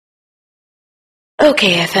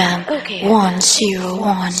okayfm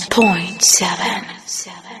 101.7.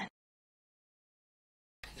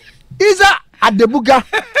 Issah Adebugah,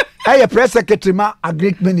 I press secretary ma a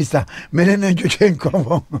great minister. Melena Juchen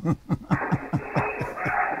come.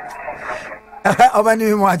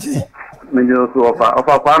 Obani Mwachi. Menyoso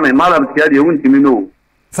ofa kwame madam tia de wuntimi no.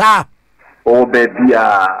 Sir. O baby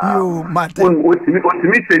You matter.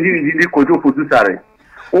 Otimi sendi di kojo futu sare.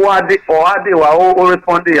 O ade wa o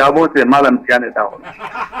respond about madam tia ne da.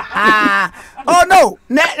 Oh no.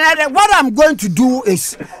 What I'm going to do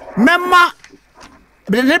is memma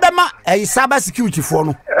cyber security for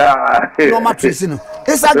no. No tracing.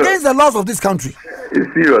 It's against the laws of this country.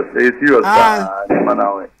 It's serious. Because now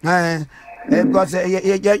Issah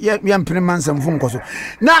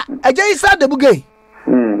Alhassan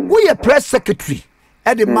we a press secretary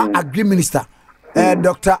at the agri minister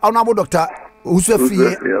Dr. Honorable Dr.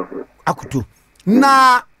 Baffour Akoto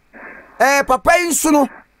na papa insuno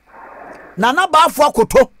na Baffour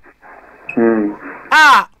Akoto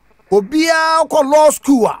obia ko law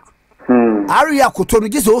school Ari Akoto no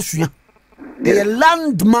gise osua a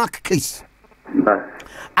landmark case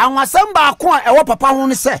anwasam ba ko e wo papa ho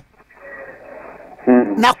ne se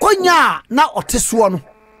na konya na oteso no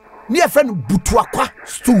ne e fe no butuakwa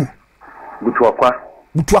stew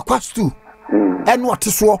eno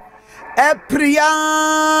oteso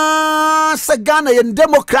priya se Ghana ye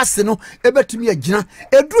democracy no ebetumi agina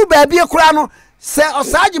eduru ba bia kura no se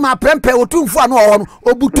osaje ma prempe otumfu anu o no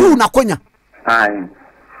obutu na konya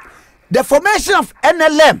the formation of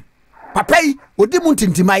NLM papai odimu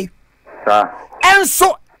ntintimai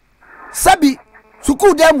enso sabi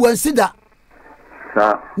sukuu dem wansida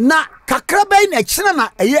na kakrabai na china na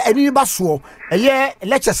eye eni baso eye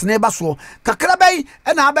lectures na baso kakrabai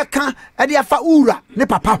na abeka e de afa ura ne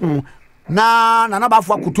papa ho na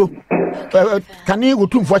Baffour Akoto kani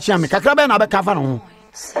otumfo chiame kakrabai na abeka fa no ho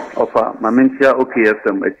ofa mamentia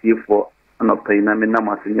okayfm atiefo anopai na menam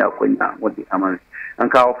asenya akonya wodi amane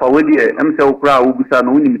anka ofa wodi emse okura obusa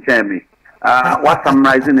no unim cheme what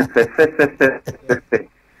summarizing is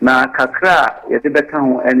na kakra yede beka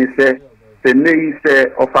ho eni se nei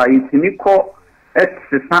se ofa itimi ko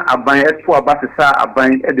sesa aban eto abasesa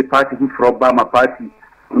aban e de party fu froba ma party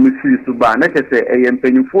umisi suba na kese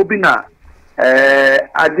empanyimfo bi na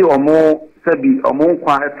ade omo sabi omo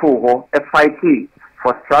kwa eto ho e fight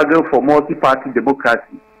for struggle for multi-party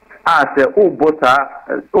democracy. Say bota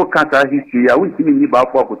counter history ya wintimi ni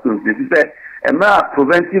Baffour Akoto nti se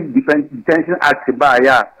preventive detention act ba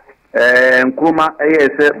ya nkroma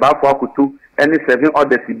se Baffour Akoto any 7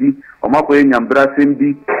 others bi omako enyambra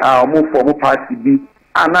sembi omo form party bi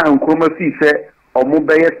ana nkroma fi se omo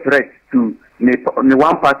be threat to ne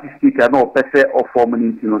one party speaker no pese of form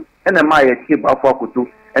nintino ene ma ye chi Baffour Akoto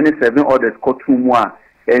any 7 others kotumu a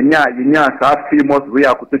enya sa famous way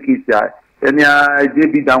Akoto case enya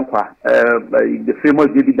JB Dankwa the famous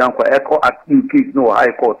JB Dankwa echo accused case no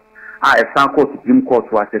high court Court Supreme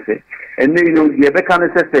Court was say and you know the be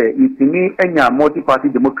can say itimi enya multi party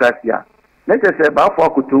democracy let us say Baffour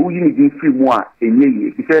Akoto who you need free more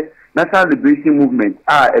enye because National Liberation Movement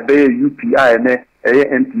ebe UPI na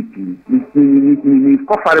NPP ni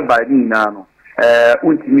kofare by ni na no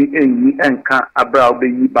untimi enyi enka abra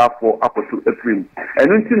obeyi Baffour Akoto efrim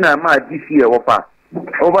and until na ma this year over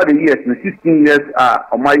the years 16 years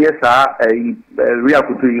my years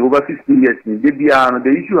Akoto over 15 years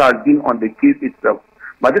the issue has been on the case itself,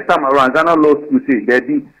 but this time around Ghana law school say that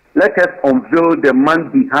let us unveil the man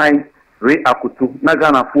behind Akoto na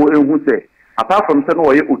Ghana for who say apart from saying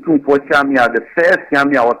oye otumfo chamia the first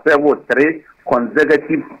chamia was 3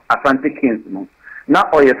 consecutive Asante Kings no na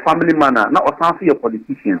oye family man na osanso ye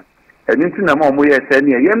politician and into na mo ye say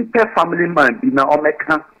ne yempe family man bi na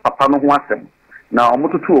omeka papa no ho asem na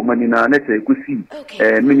omototo omani na nete ekusi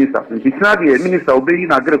minister ntina de minister obeyi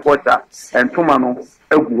na agriculture and tomano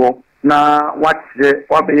eguho na watche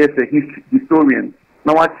wabeye say historian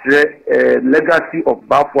na watche legacy of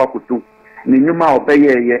Baffour Akoto ni nyuma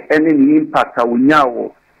obeye ye any impact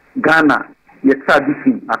awunyawo Ghana ye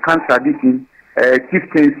tradition akan tradition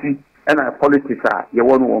chieftaincy and politics ye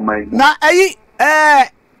won wo man na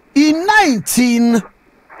in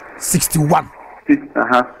 1961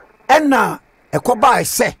 and ekoba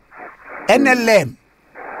ise NLM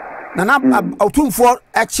na otumfo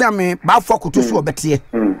echiame Baffour Akoto so obete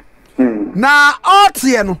na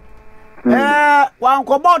otie no wan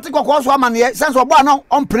ko bot kokko so amane sense obo no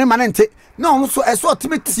ompene manente na so eso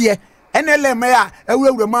timetie NLM ya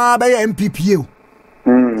ewurawura ma ba ya MPP e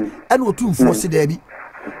ene otumfo se da bi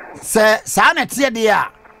se sa na tie de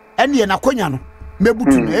a ene na konya no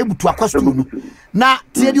mebutu no ebutu akwasto no na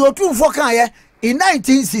tie de otumfo kan ye in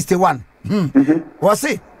 1961 Was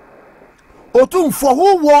it? Otumfuo,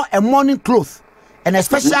 who wore a mourning cloth and a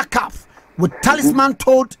special cap with talisman,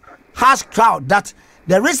 told harsh crowd that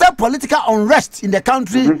the recent political unrest in the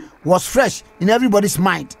country was fresh in everybody's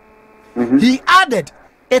mind. He added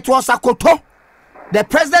it was Akoto, the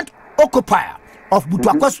present occupier of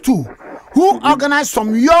Butuakos II, who organized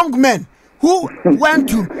some young men who went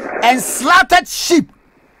to and slaughtered sheep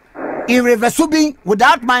in River Subin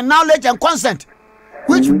without my knowledge and consent,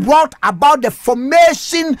 which brought about the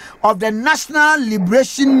formation of the National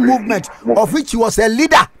Liberation Movement, of which he was a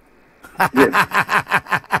leader.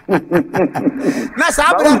 That's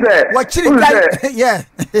happening. What chili? Yeah.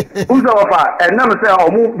 Who's over? And now say, "Oh,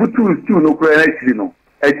 move to no actually no.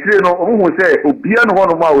 Actually no. Who say? Obian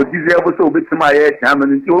one of my would deserve so bit to my head. I'm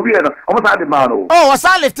an Obian. Almost had the man. Oh, was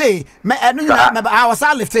I lifted? I was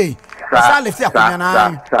I lifted. I lifted.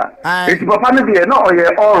 It's Papa Nibia, no,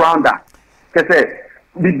 all rounder. Because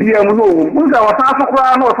the no, who's our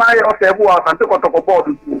father? No, fire of the war and took a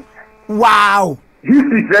board. Wow.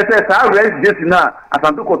 History says I read this now.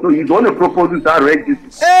 Asante Koto is only proposed to read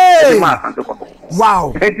this. Hey!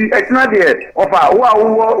 Wow. It's not there. Of our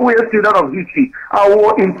we are student of history.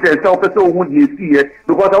 Our interest of the soul would you see it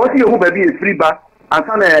because I was here who may be a free bar and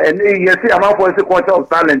son and yes, I'm out for a quarter of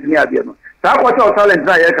talent near the end. That quarter of talent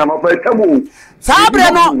now come up with Tamu.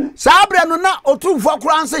 Sabrano, not or two for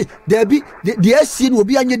Crancy. There be the scene will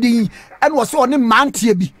be on your D and was on a man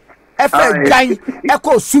TB.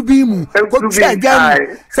 Echo Subimu, say,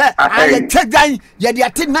 I check down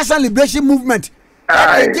the National Liberation Movement.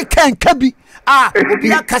 You can't be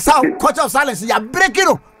Casa, quarter of silence, you are breaking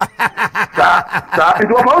up. It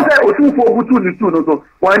was also 2 for 2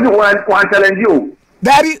 one telling you.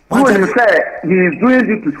 Daddy, when you say he is doing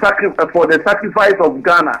it to sacrifice for the sacrifice of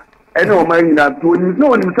Ghana. And no man, no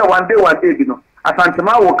one say one day, you know.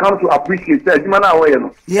 Asantema will come to appreciate that man away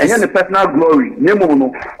no and the personal glory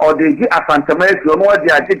nemo or they give Asantema you know what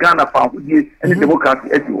they are Ghana found any democracy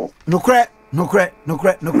everyone no cre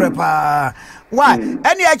pa why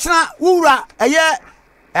any extra wura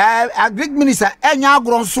a Greek minister enya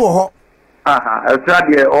agron so ho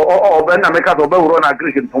trade or ben America to be run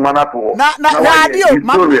agree to mana to na adio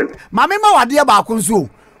mama ma wade ba akonso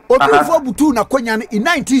Otufo butu na konya in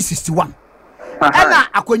 1961 Ena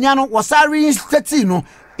Akonyano was reinstated in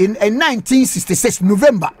 1966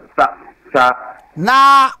 November.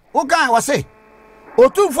 Na Ogan was say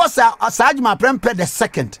Otufo Sajima Prempe the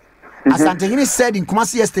second. As Antony said in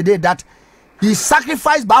Kumasi yesterday that he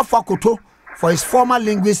sacrificed Baffour Akoto for his former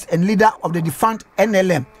linguist and leader of the defunct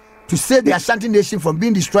NLM to save the Ashanti nation from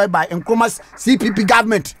being destroyed by Nkrumah's CPP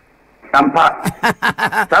government.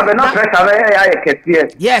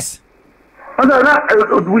 Yes.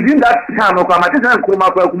 Within that time,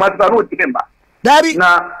 Dabi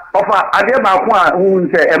now offer Adebugah who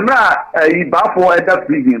say Emra Baffour at that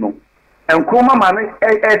prison and Nkrumah man a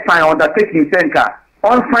sign undertaking center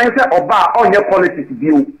on science or bar on your politics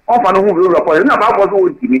view of an who will report. Now Baffour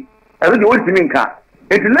was with me. I really want to make her.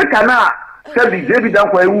 It's like now said the David down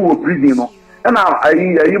for a woo prison. And now I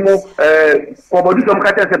for some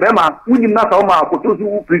catches a bema, we did not almost put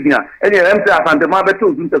to prison and your empty and the mother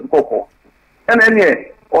to do the cocoa. And then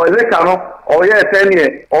or Lekano, or yes,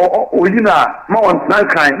 any or Ujina, Mount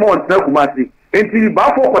Nankai, Mount Nakumasi, until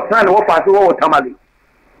Baffour for time or Fasu or Tamale.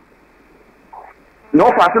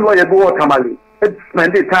 No Fasu lawyer go Tamale. It's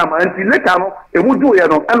spending time until Lekano, it would do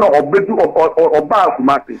an or Bedu or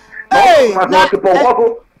Bakumasi.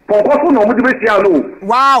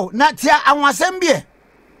 Wow, not here. I was MBA.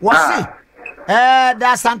 Was it?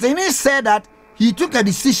 The Santini said that he took a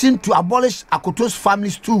decision to abolish Akoto's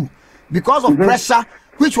families too because of pressure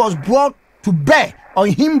which was brought to bear on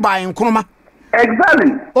him by Nkrumah.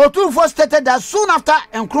 Exactly. Otufo stated that soon after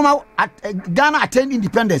Nkrumah Ghana attained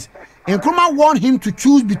independence, Nkrumah warned him to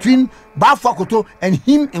choose between Baffour Akoto and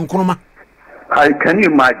him Nkrumah. Can you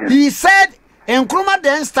imagine? He said Nkrumah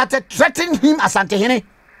then started threatening him as Antehene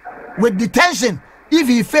with detention if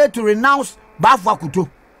he failed to renounce Baffour Akoto.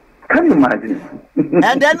 Can you imagine?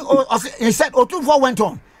 And then he said Otufo went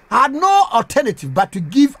on, had no alternative but to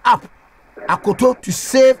give up Akoto to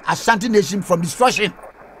save Ashanti nation from destruction.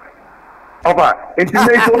 It's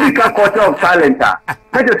a culture of silence.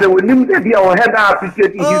 Let us say we need to be our head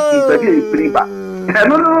appreciating history, but it's free.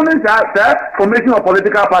 No, formation of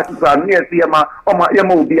political parties are near Siama or my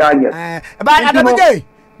Yamo. But I don't know,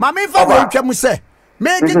 Mammy Famu say,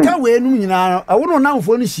 make it away. I wouldn't know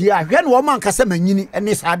for this year. When woman Casamini and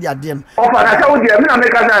this had your dim. I told you, I'm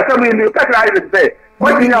making some in the say.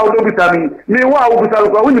 What do you know? Me, what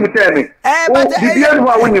will you tell me? But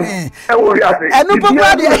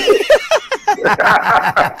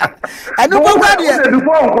And no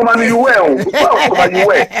one you well.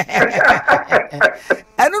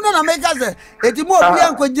 I don't know, make us it's more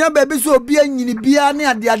Bianco Jamba, so be any Biani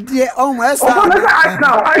at the idea on West. I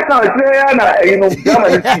know, you know,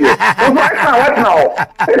 what now?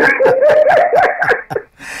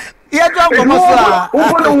 Yeah,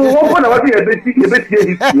 one of you a bit,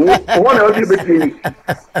 one of you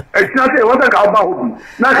it's not what about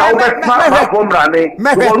not how from running,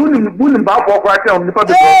 wouldn't bow for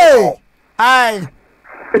the hey, I.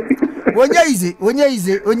 When you easy. It was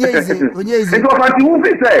like you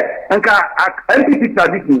say, and empty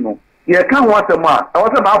tradition. You can't want a man. I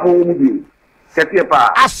was about home.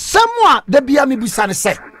 As someone the Biami Busan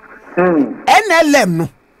said, NLM,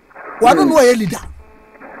 one no leader.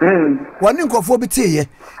 One in conformity,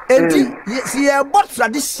 and see a bot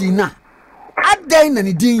tradition. At then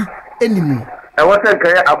and ding anymore. I was a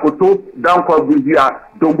Akoto down for Buzia,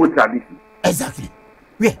 Dombo tradition. Exactly.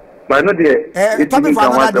 Yeah. But no, dear, coming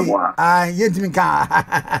from another one. Yet me car.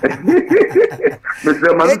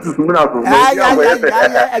 Mr. Manu Suminato.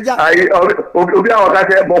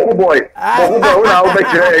 Boku boy.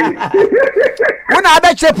 When I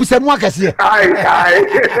bet you some workers here.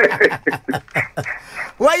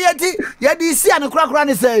 Why yet you see and a crack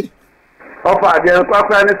run say? Opa, the crack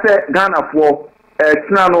run say Ghana for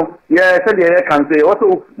Snano. Yes, I can say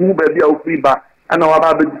also move baby of free back and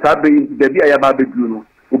our baby Sabi, the Bia Baby Bruno.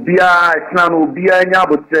 Ubia Snano, Ubia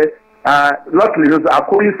Nyabote, luckily, are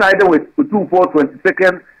coincided with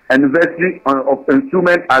 22nd anniversary of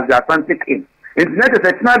instrument as the Atlantic Inn. Internet is a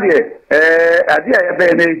idea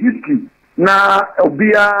history. Now,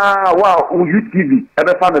 Ubia, wow, UTV,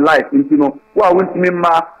 ever found a life, you know, wow, went to me,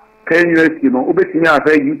 ma, you know, Ubesina,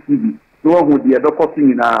 UTV, no one would be a doctor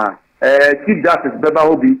in Chief Justice Beba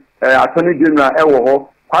Hobby, Attorney General Ewo.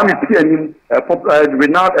 Kwame Pianim,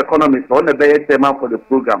 renowned economist, on the best tema for the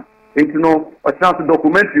program. You know, a chance to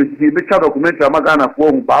documentary, the picture documentary, Magana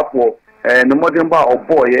for Baffour, and the modern bar of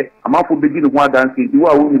boy, a man for beginning one dancing, you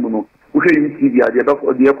are women who can see the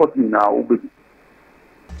effort now.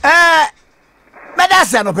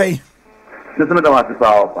 That's an obey.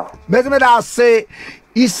 Let's say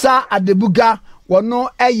Issah Adebugah, one no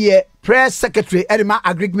a year press secretary, Edema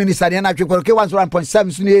Agric Minister, and I think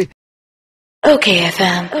 1.7.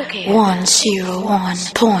 OKFM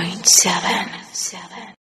 101.7.